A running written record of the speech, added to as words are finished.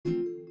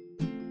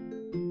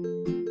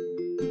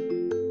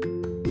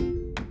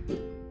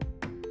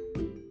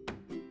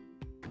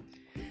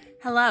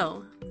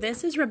Hello,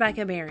 this is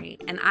Rebecca Berry,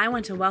 and I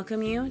want to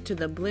welcome you to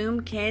the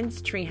Bloom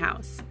Kids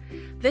Treehouse.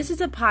 This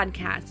is a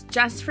podcast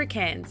just for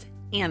kids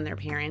and their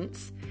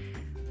parents.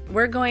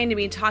 We're going to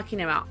be talking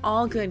about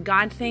all good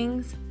God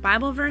things,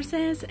 Bible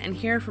verses, and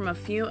hear from a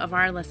few of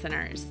our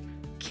listeners,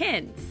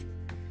 kids.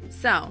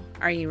 So,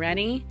 are you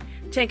ready?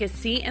 Take a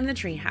seat in the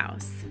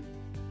treehouse.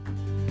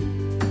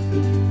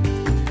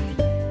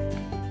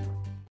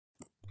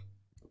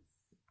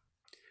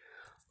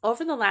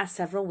 Over the last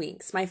several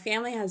weeks, my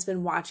family has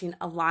been watching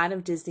a lot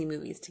of Disney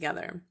movies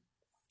together.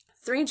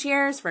 3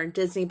 cheers for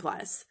Disney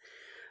Plus.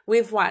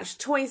 We've watched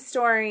Toy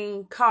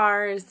Story,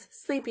 Cars,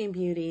 Sleeping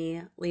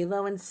Beauty,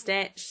 Lilo and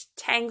Stitch,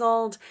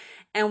 Tangled,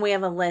 and we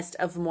have a list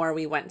of more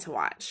we want to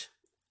watch.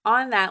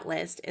 On that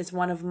list is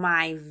one of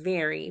my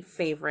very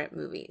favorite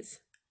movies,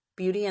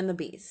 Beauty and the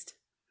Beast.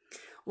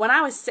 When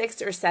I was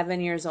 6 or 7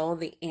 years old,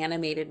 the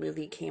animated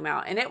movie came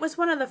out, and it was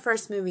one of the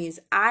first movies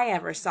I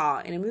ever saw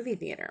in a movie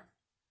theater.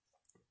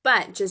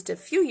 But just a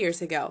few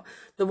years ago,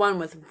 the one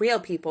with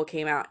real people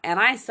came out, and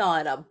I saw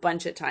it a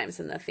bunch of times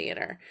in the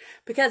theater.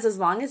 Because as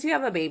long as you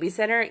have a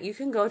babysitter, you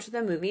can go to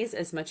the movies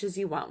as much as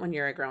you want when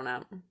you're a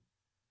grown-up.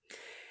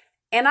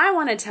 And I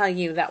want to tell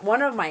you that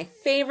one of my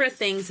favorite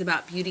things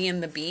about Beauty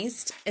and the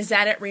Beast is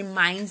that it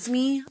reminds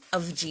me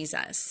of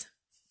Jesus.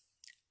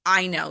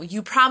 I know,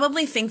 you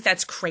probably think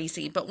that's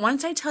crazy, but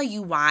once I tell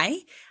you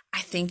why,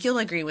 I think you'll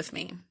agree with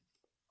me.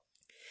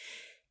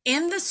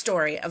 In the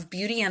story of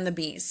Beauty and the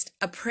Beast,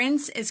 a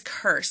prince is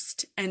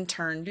cursed and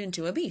turned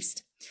into a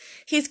beast.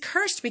 He's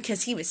cursed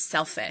because he was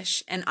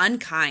selfish and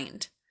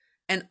unkind.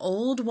 An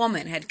old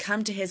woman had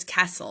come to his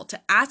castle to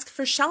ask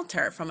for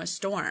shelter from a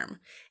storm,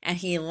 and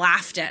he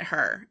laughed at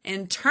her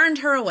and turned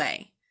her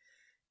away.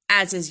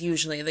 As is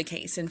usually the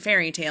case in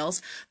fairy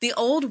tales, the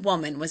old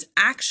woman was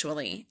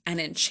actually an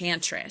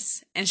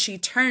enchantress, and she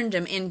turned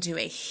him into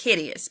a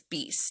hideous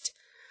beast.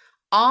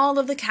 All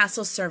of the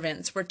castle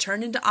servants were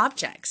turned into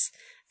objects.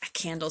 A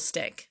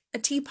candlestick, a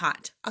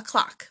teapot, a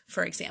clock,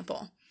 for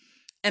example.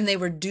 And they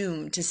were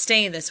doomed to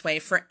stay this way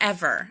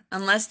forever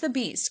unless the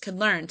beast could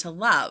learn to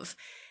love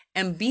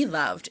and be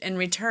loved in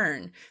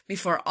return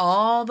before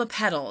all the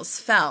petals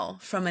fell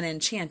from an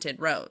enchanted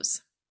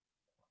rose.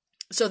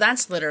 So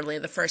that's literally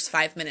the first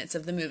 5 minutes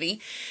of the movie.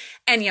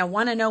 And you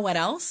want to know what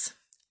else?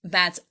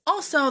 That's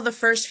also the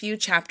first few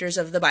chapters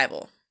of the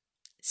Bible.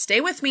 Stay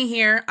with me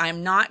here.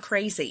 I'm not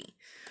crazy.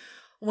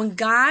 When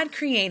God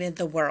created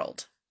the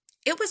world,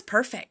 it was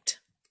perfect.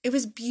 It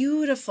was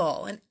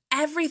beautiful, and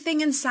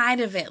everything inside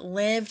of it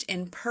lived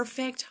in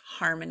perfect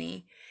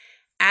harmony.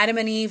 Adam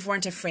and Eve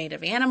weren't afraid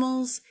of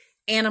animals.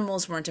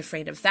 Animals weren't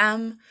afraid of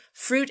them.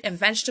 Fruit and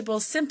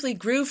vegetables simply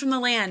grew from the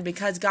land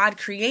because God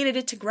created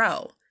it to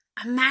grow.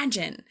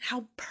 Imagine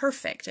how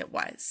perfect it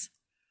was.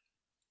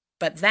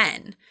 But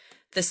then,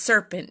 the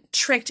serpent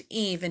tricked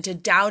Eve into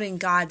doubting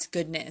God's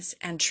goodness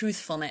and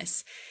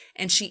truthfulness,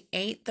 and she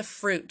ate the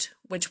fruit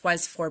which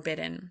was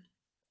forbidden.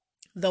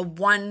 The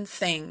one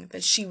thing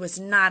that she was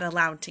not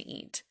allowed to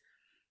eat.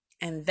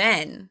 And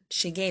then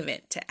she gave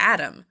it to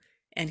Adam,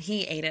 and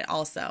he ate it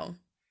also.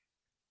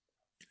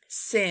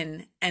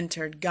 Sin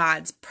entered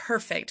God's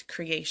perfect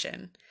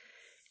creation,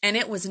 and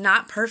it was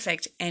not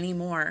perfect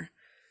anymore.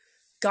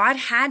 God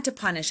had to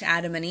punish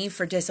Adam and Eve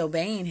for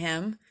disobeying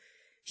him.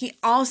 He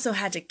also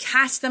had to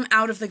cast them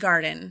out of the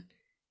garden.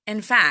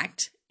 In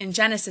fact, in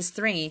Genesis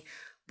 3,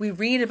 we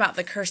read about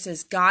the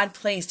curses God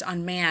placed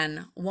on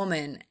man,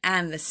 woman,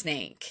 and the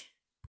snake.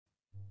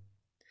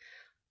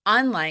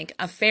 Unlike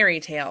a fairy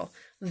tale,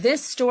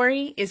 this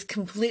story is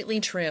completely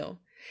true.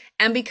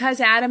 And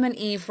because Adam and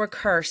Eve were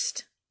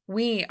cursed,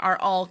 we are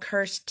all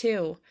cursed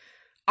too.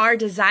 Our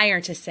desire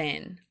to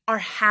sin, our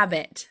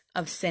habit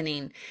of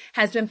sinning,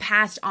 has been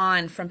passed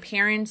on from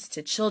parents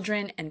to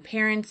children and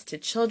parents to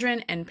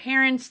children and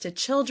parents to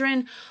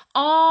children,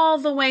 all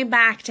the way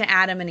back to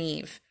Adam and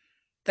Eve.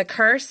 The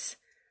curse,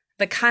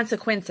 the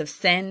consequence of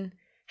sin,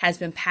 has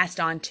been passed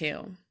on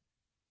too.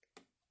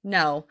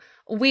 No,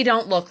 we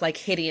don't look like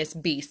hideous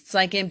beasts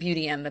like in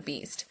Beauty and the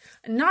Beast.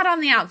 Not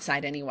on the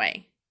outside,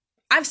 anyway.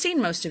 I've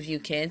seen most of you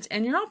kids,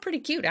 and you're all pretty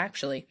cute,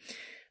 actually.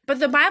 But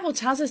the Bible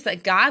tells us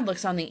that God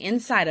looks on the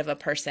inside of a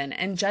person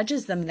and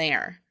judges them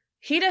there.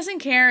 He doesn't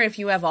care if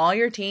you have all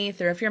your teeth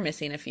or if you're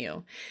missing a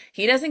few.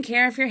 He doesn't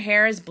care if your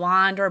hair is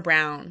blonde or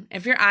brown,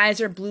 if your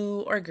eyes are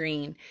blue or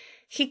green.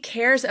 He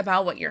cares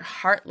about what your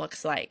heart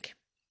looks like.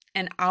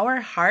 And our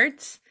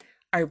hearts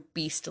are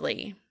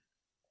beastly.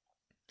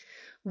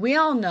 We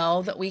all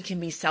know that we can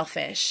be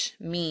selfish,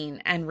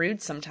 mean, and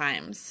rude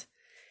sometimes.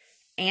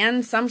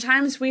 And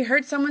sometimes we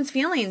hurt someone's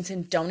feelings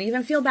and don't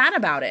even feel bad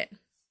about it,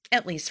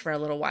 at least for a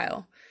little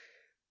while.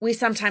 We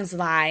sometimes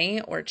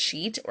lie or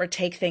cheat or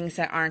take things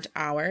that aren't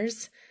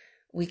ours.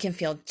 We can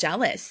feel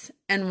jealous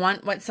and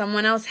want what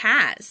someone else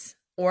has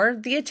or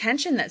the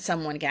attention that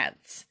someone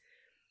gets.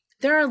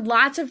 There are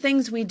lots of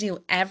things we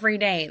do every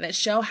day that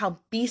show how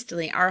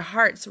beastly our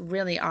hearts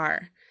really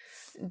are.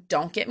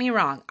 Don't get me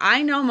wrong.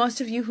 I know most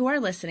of you who are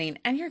listening,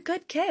 and you're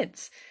good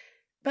kids.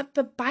 But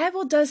the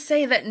Bible does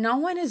say that no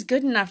one is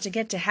good enough to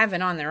get to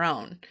heaven on their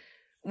own.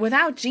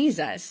 Without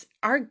Jesus,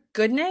 our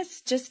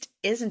goodness just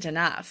isn't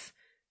enough.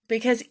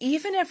 Because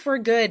even if we're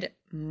good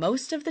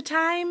most of the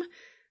time,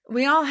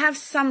 we all have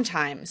some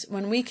times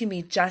when we can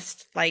be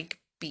just like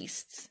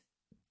beasts.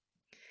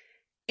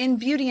 In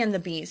Beauty and the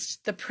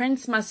Beast, the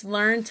prince must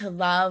learn to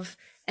love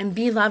and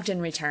be loved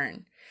in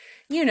return.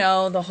 You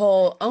know, the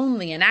whole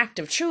only an act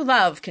of true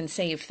love can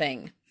save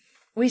thing.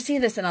 We see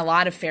this in a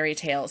lot of fairy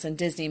tales and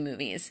Disney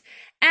movies.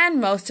 And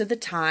most of the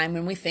time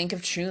when we think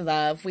of true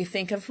love, we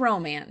think of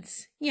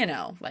romance. You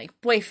know, like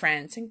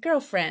boyfriends and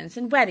girlfriends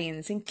and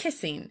weddings and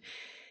kissing.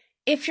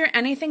 If you're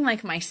anything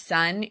like my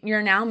son,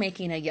 you're now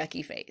making a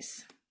yucky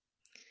face.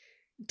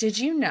 Did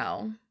you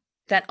know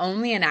that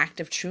only an act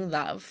of true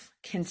love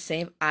can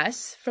save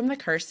us from the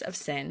curse of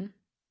sin?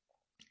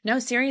 No,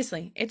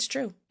 seriously, it's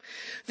true.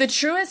 The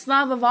truest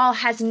love of all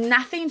has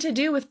nothing to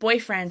do with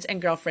boyfriends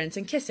and girlfriends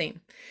and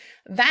kissing.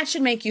 That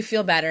should make you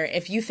feel better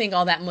if you think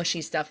all that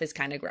mushy stuff is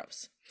kind of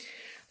gross.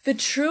 The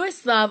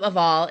truest love of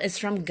all is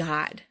from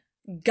God.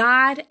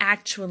 God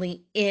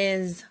actually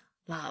is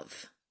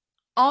love.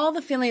 All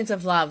the feelings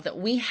of love that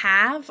we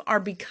have are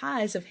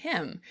because of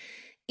Him.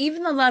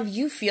 Even the love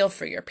you feel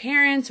for your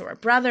parents or a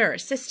brother or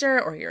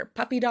sister or your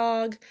puppy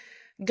dog.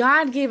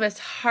 God gave us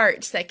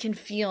hearts that can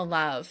feel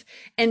love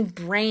and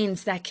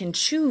brains that can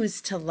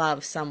choose to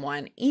love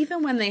someone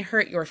even when they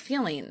hurt your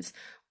feelings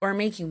or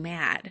make you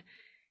mad.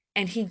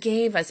 And He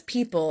gave us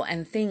people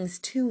and things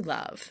to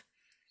love.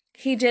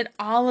 He did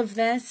all of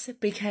this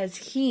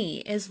because He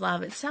is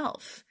love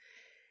itself.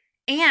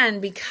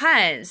 And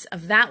because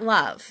of that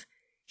love,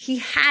 He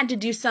had to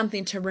do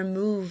something to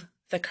remove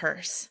the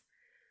curse.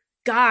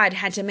 God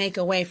had to make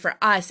a way for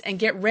us and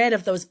get rid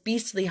of those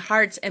beastly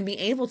hearts and be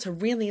able to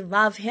really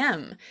love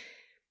Him.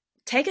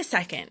 Take a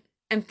second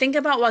and think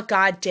about what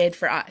God did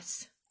for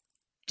us.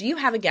 Do you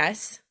have a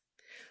guess?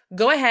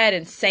 Go ahead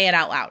and say it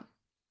out loud.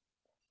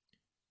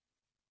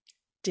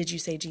 Did you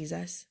say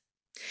Jesus?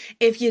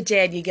 If you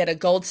did, you get a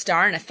gold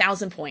star and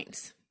 1,000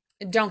 points.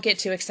 Don't get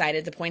too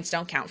excited. The points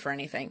don't count for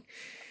anything.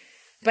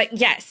 But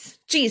yes,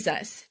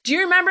 Jesus. Do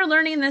you remember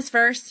learning this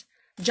verse?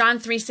 John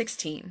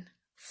 3:16.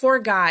 For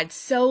God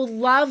so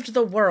loved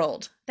the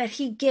world that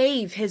He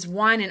gave His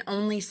one and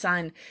only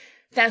Son,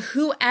 that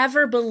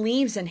whoever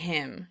believes in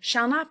Him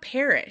shall not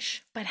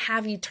perish, but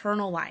have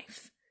eternal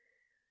life.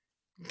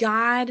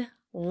 God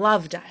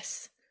loved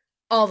us,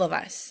 all of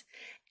us,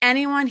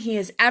 anyone He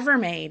has ever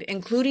made,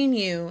 including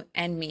you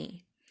and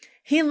me.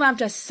 He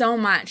loved us so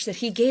much that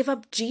He gave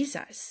up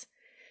Jesus.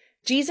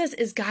 Jesus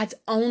is God's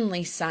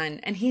only Son,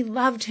 and He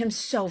loved Him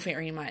so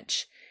very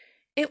much.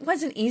 It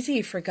wasn't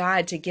easy for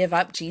God to give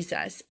up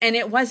Jesus, and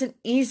it wasn't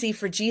easy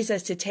for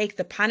Jesus to take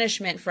the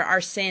punishment for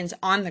our sins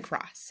on the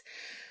cross.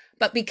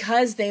 But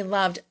because they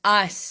loved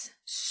us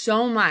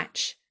so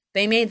much,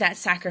 they made that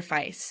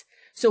sacrifice.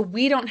 So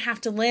we don't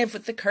have to live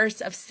with the curse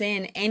of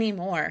sin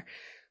anymore.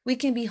 We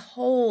can be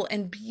whole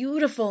and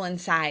beautiful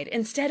inside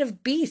instead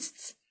of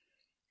beasts.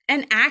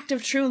 An act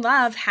of true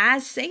love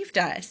has saved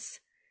us.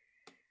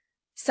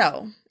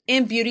 So,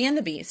 in Beauty and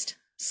the Beast,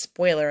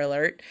 spoiler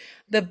alert,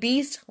 the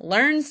beast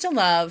learns to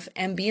love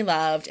and be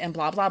loved and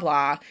blah, blah,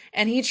 blah,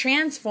 and he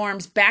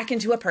transforms back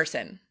into a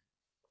person.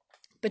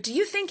 But do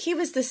you think he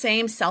was the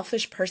same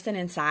selfish person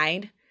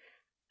inside?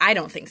 I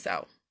don't think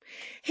so.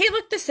 He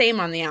looked the same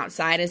on the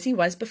outside as he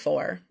was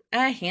before,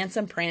 a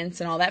handsome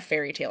prince and all that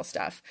fairy tale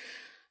stuff.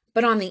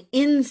 But on the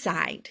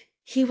inside,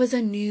 he was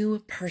a new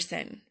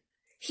person.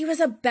 He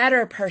was a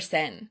better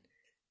person,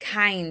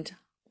 kind,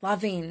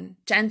 loving,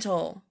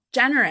 gentle,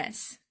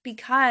 generous,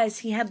 because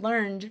he had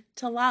learned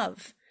to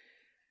love.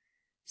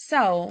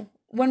 So,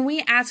 when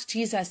we ask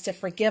Jesus to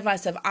forgive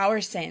us of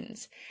our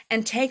sins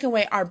and take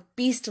away our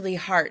beastly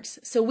hearts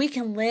so we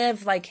can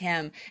live like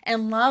Him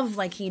and love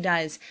like He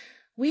does,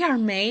 we are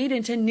made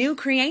into new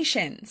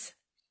creations.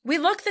 We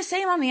look the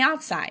same on the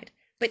outside,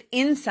 but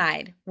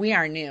inside we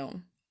are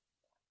new.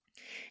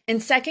 In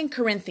 2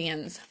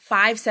 Corinthians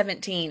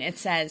 5:17, it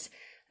says,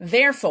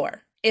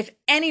 "Therefore, if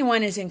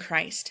anyone is in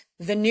Christ,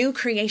 the new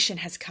creation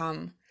has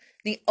come.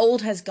 The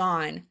old has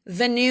gone.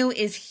 The new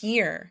is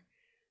here."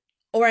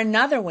 Or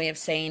another way of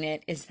saying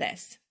it is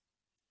this.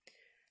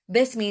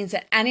 This means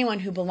that anyone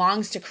who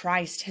belongs to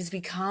Christ has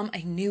become a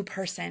new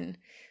person.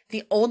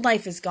 The old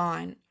life is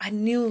gone. A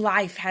new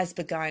life has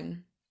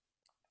begun.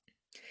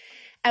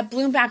 At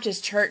Bloom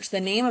Baptist Church, the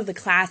name of the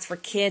class for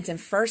kids in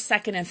 1st,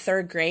 2nd, and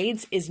 3rd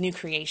grades is New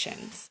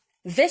Creations.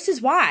 This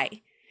is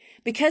why.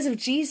 Because of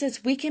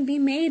Jesus, we can be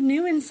made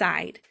new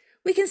inside.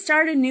 We can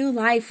start a new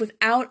life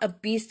without a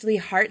beastly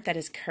heart that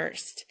is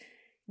cursed.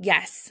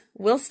 Yes,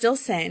 we'll still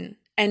sin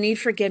and need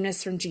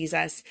forgiveness from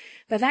Jesus,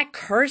 but that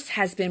curse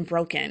has been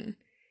broken.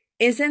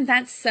 Isn't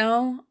that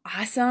so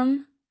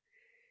awesome?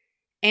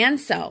 And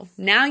so,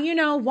 now you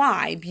know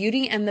why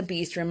Beauty and the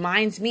Beast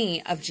reminds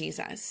me of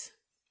Jesus.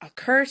 A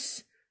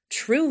curse,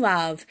 true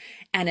love,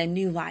 and a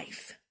new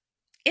life.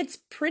 It's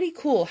pretty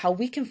cool how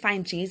we can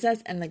find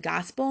Jesus and the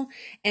gospel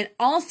in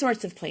all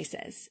sorts of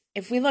places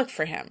if we look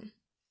for Him,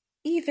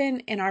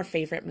 even in our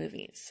favorite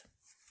movies.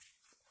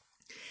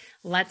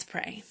 Let's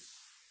pray.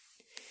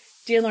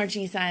 Dear Lord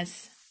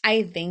Jesus,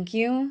 I thank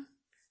you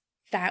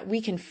that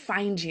we can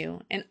find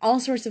you in all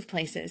sorts of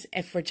places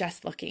if we're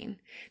just looking,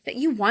 that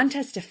you want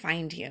us to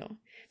find you,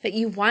 that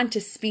you want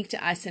to speak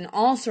to us in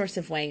all sorts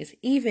of ways,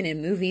 even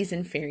in movies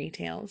and fairy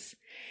tales.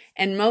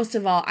 And most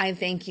of all, I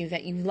thank you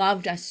that you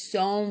loved us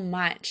so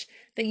much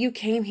that you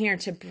came here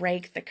to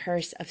break the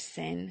curse of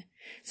sin.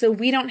 So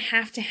we don't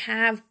have to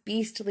have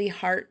beastly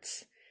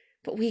hearts,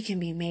 but we can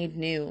be made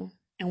new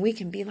and we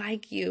can be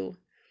like you.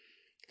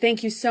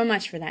 Thank you so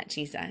much for that,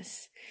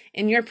 Jesus.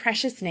 In your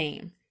precious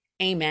name,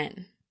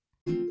 amen.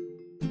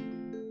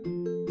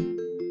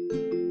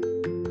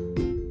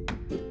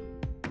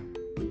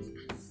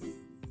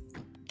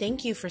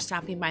 Thank you for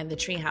stopping by the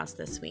Treehouse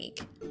this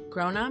week.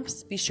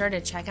 Grown-ups, be sure to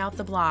check out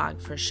the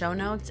blog for show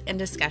notes and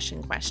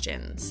discussion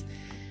questions.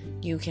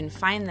 You can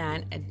find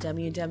that at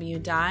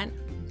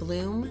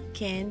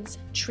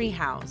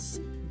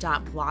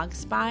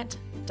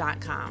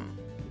www.bloomkidstreehouse.blogspot.com.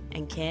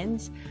 And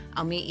kids,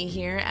 I'll meet you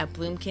here at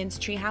Bloom Kids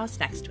Treehouse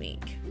next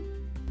week.